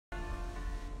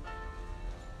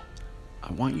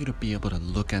I want you to be able to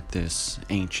look at this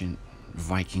ancient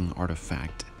Viking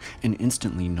artifact and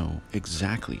instantly know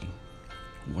exactly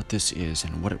what this is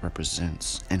and what it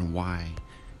represents and why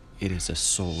it is a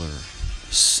solar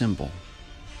symbol.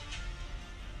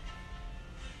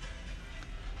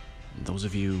 Those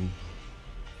of you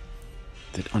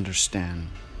that understand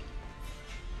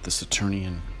the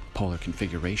Saturnian polar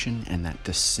configuration and that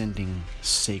descending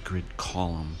sacred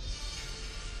column,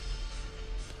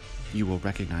 you will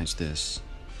recognize this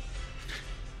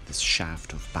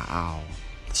shaft of Baal,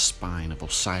 the spine of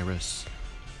Osiris.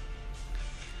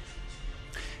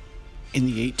 In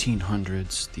the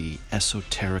 1800s, the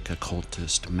esoteric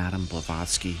occultist Madame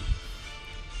Blavatsky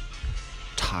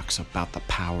talks about the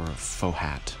power of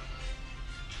Fohat.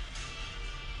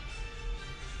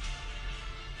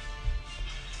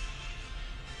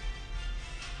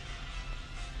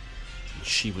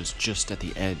 She was just at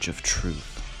the edge of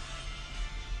truth.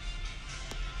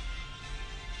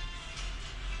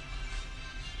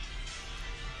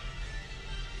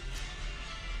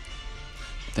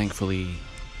 Thankfully,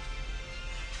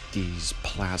 these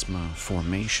plasma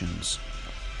formations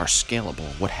are scalable.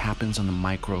 What happens on the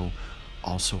micro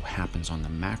also happens on the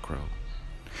macro.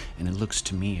 And it looks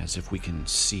to me as if we can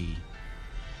see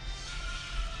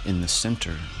in the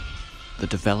center the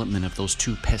development of those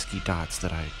two pesky dots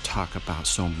that I talk about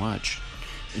so much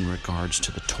in regards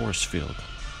to the torus field.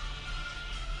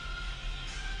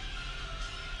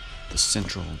 The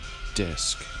central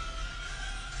disk.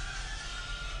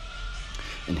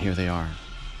 And here they are.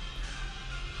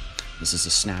 This is a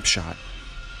snapshot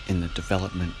in the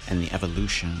development and the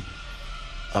evolution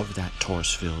of that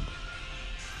torus field,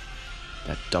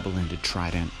 that double-ended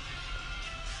trident.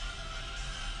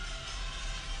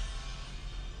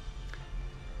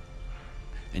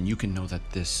 And you can know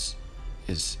that this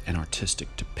is an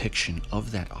artistic depiction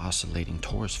of that oscillating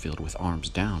torus field with arms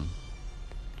down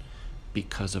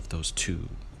because of those two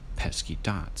pesky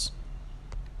dots.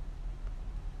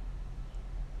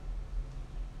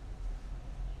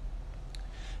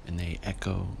 And they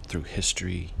echo through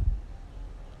history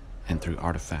and through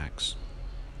artifacts.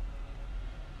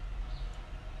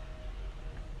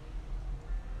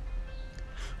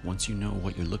 Once you know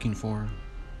what you're looking for,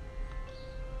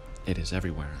 it is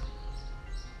everywhere.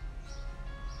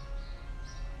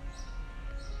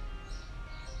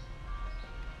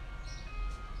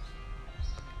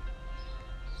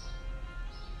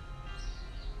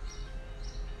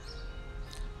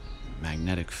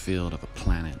 Magnetic field of a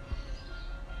planet.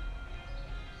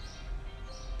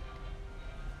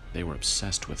 They were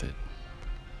obsessed with it.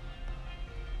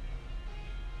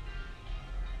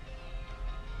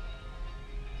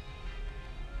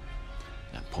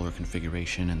 That polar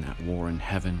configuration and that war in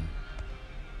heaven.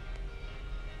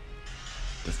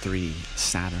 The three,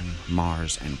 Saturn,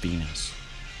 Mars, and Venus,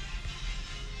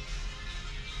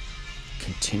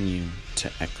 continue to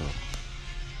echo.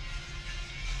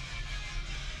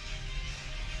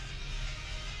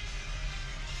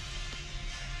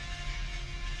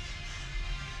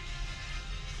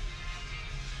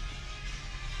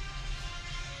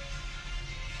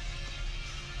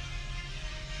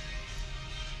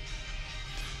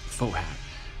 Fohat.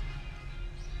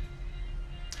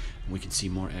 We can see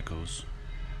more echoes.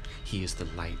 He is the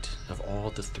light of all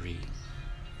the three,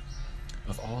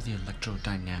 of all the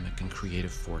electrodynamic and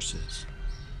creative forces.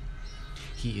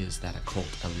 He is that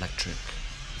occult electric,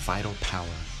 vital power,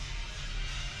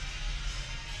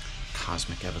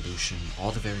 cosmic evolution,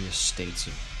 all the various states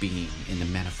of being in the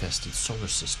manifested solar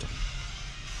system.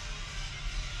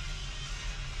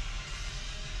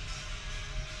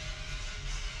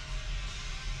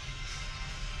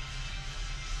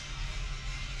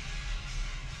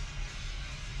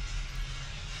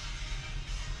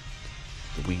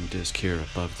 The winged disc here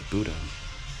above the Buddha.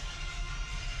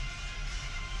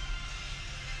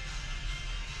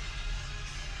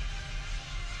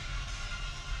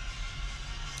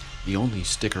 The only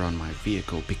sticker on my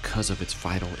vehicle because of its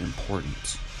vital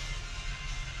importance.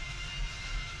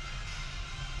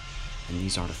 And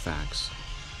these artifacts.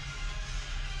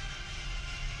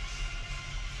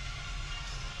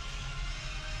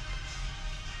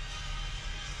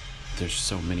 There's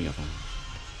so many of them.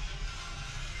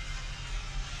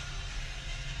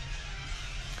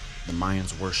 The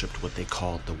Mayans worshipped what they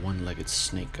called the one-legged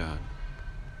snake god.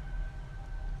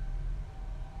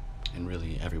 And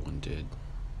really, everyone did.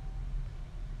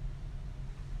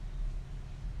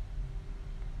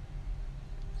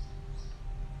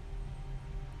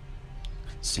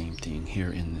 Same thing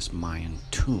here in this Mayan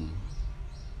tomb.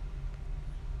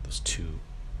 Those two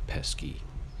pesky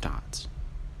dots.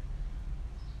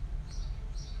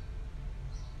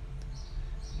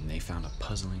 And they found a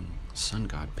puzzling sun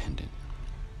god pendant.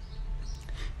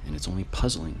 And it's only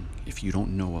puzzling if you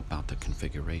don't know about the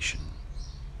configuration.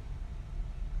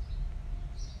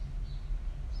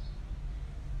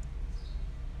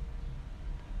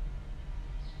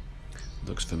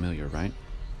 Looks familiar, right?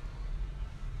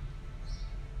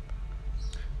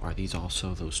 Are these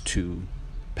also those two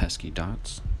pesky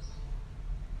dots?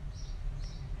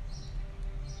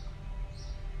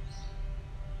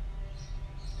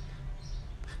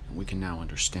 And we can now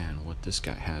understand what this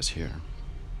guy has here.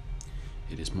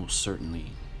 It is most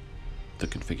certainly the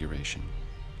configuration: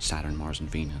 Saturn, Mars, and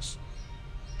Venus.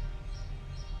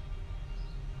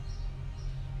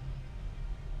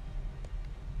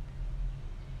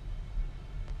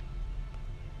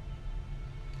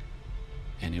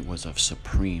 And it was of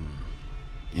supreme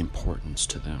importance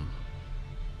to them.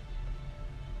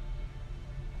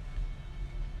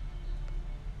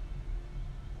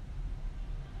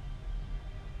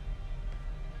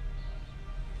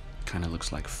 Kind of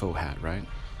looks like faux hat, right?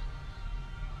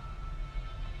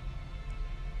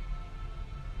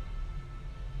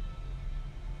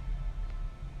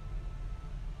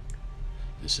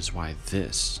 This is why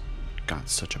this got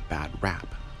such a bad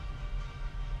rap,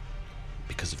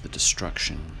 because of the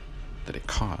destruction that it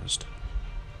caused.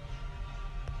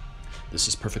 This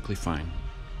is perfectly fine.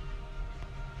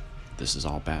 This is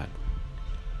all bad.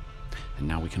 And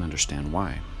now we can understand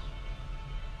why.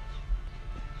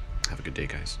 Have a good day,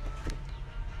 guys.